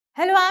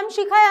Hello, I am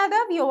Shikha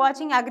Yadav. You are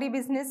watching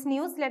Agribusiness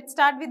News. Let's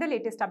start with the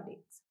latest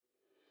updates.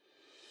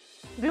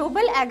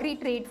 Global agri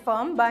trade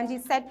firm Bunge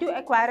is set to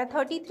acquire a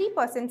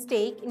 33%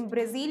 stake in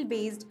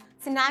Brazil-based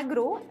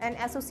Sinagro, an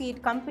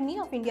associate company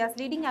of India's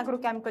leading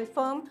agrochemical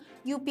firm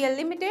UPL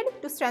Limited,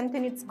 to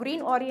strengthen its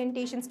green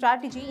orientation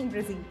strategy in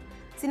Brazil.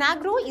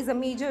 Sinagro is a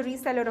major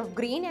reseller of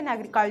grain and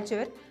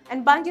agriculture,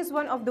 and Bunge is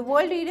one of the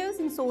world leaders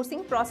in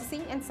sourcing,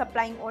 processing and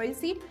supplying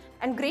oilseed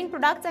and grain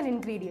products and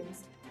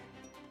ingredients.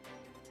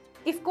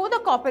 IFFCO, the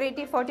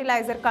cooperative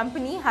fertilizer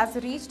company, has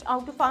reached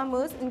out to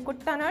farmers in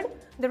Kuttanad,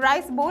 the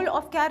rice bowl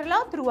of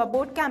Kerala, through a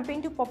boat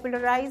campaign to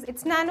popularize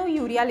its Nano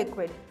urea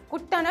liquid.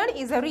 Kuttanad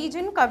is a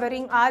region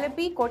covering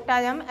Alapi,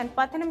 Kottayam and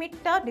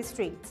Pathanamthitta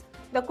districts.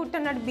 The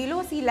Kuttanad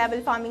below sea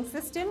level farming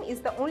system is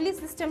the only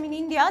system in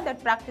India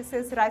that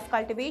practices rice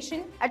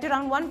cultivation at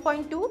around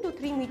 1.2 to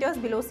 3 meters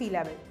below sea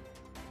level.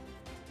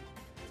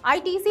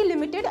 ITC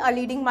Limited, a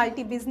leading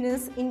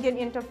multi-business Indian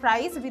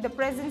enterprise with a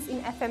presence in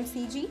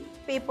FMCG,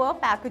 paper,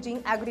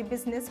 packaging,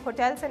 agribusiness,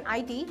 hotels and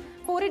IT,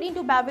 forayed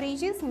into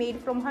beverages made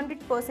from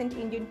 100%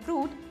 Indian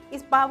fruit,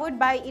 is powered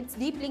by its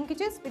deep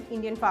linkages with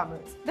Indian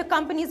farmers. The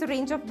company's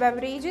range of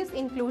beverages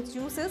includes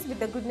juices with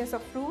the goodness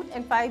of fruit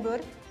and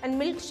fiber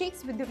and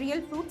milkshakes with the real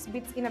fruits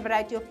bits in a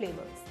variety of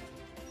flavors.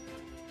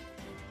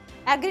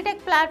 Agri-tech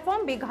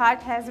platform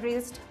BigHaat has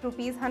raised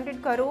Rs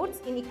 100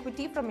 crores in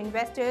equity from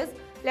investors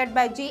led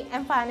by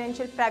JM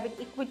Financial Private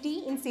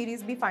Equity in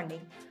Series B funding.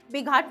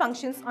 BigHaat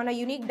functions on a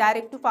unique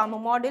direct-to-farmer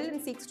model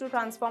and seeks to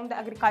transform the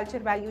agriculture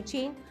value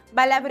chain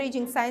by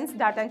leveraging science,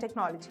 data and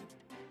technology.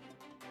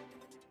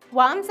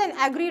 WRMS, an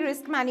Agri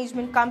risk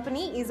management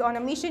company, is on a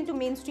mission to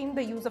mainstream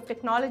the use of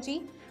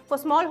technology for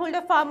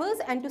smallholder farmers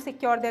and to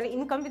secure their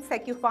income with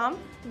Secufarm,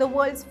 the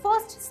world's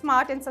first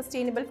smart and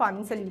sustainable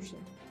farming solution.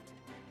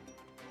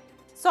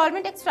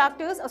 Solvent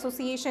Extractors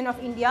Association of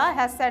India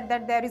has said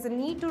that there is a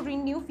need to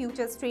renew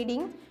futures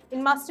trading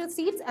in mustard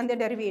seeds and their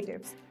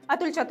derivatives.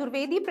 Atul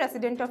Chaturvedi,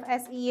 president of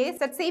SEA,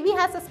 said SEBI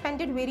has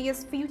suspended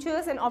various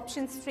futures and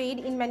options trade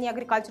in many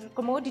agricultural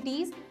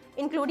commodities,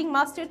 including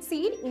mustard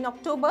seed, in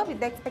October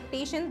with the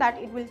expectation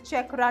that it will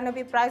check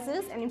runaway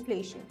prices and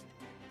inflation.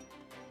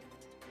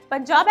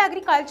 Punjab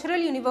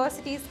Agricultural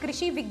University's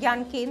Krishi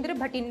Vigyan Kendra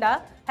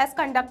Bhatinda has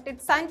conducted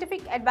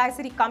Scientific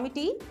Advisory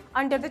Committee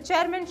under the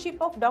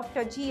chairmanship of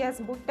Dr.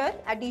 G.S. Buttar,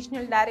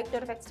 Additional Director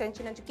of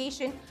Extension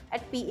Education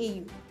at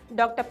PAU.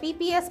 Dr.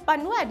 P.P.S.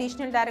 Pannu,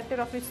 Additional Director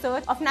of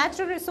Research of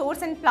Natural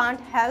Resource and Plant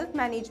Health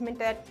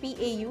Management at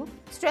PAU,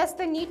 stressed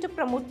the need to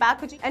promote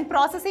packaging and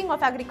processing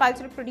of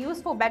agricultural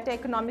produce for better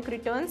economic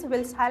returns,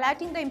 whilst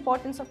highlighting the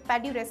importance of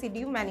paddy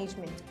residue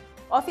management.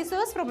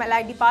 Officers from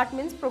allied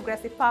departments,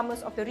 progressive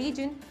farmers of the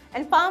region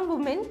and farm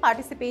women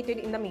participated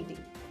in the meeting.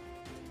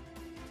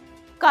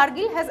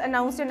 Cargill has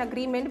announced an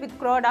agreement with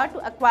Croda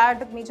to acquire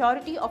the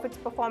majority of its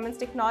performance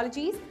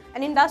technologies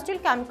and industrial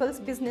chemicals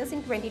business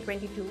in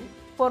 2022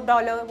 for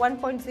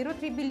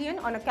 $1.03 billion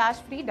on a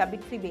cash-free,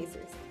 debit-free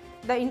basis.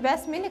 The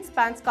investment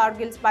expands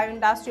Cargill's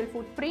bio-industrial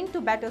footprint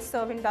to better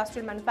serve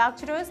industrial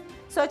manufacturers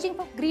searching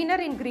for greener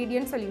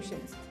ingredient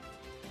solutions.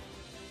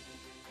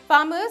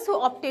 Farmers who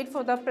opted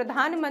for the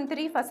Pradhan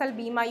Mantri Fasal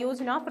Bima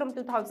Yojana from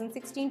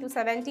 2016 to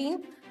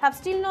 17 have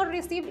still not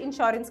received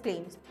insurance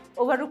claims.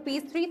 Over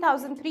Rs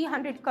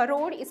 3,300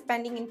 crore is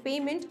pending in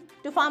payment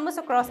to farmers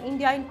across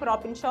India in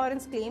crop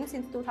insurance claims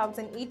since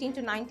 2018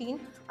 to 19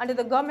 under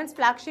the government's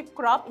flagship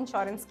crop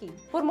insurance scheme.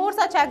 For more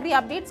such agri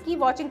updates, keep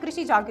watching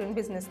Krishi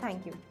Agribusiness.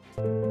 Thank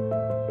you.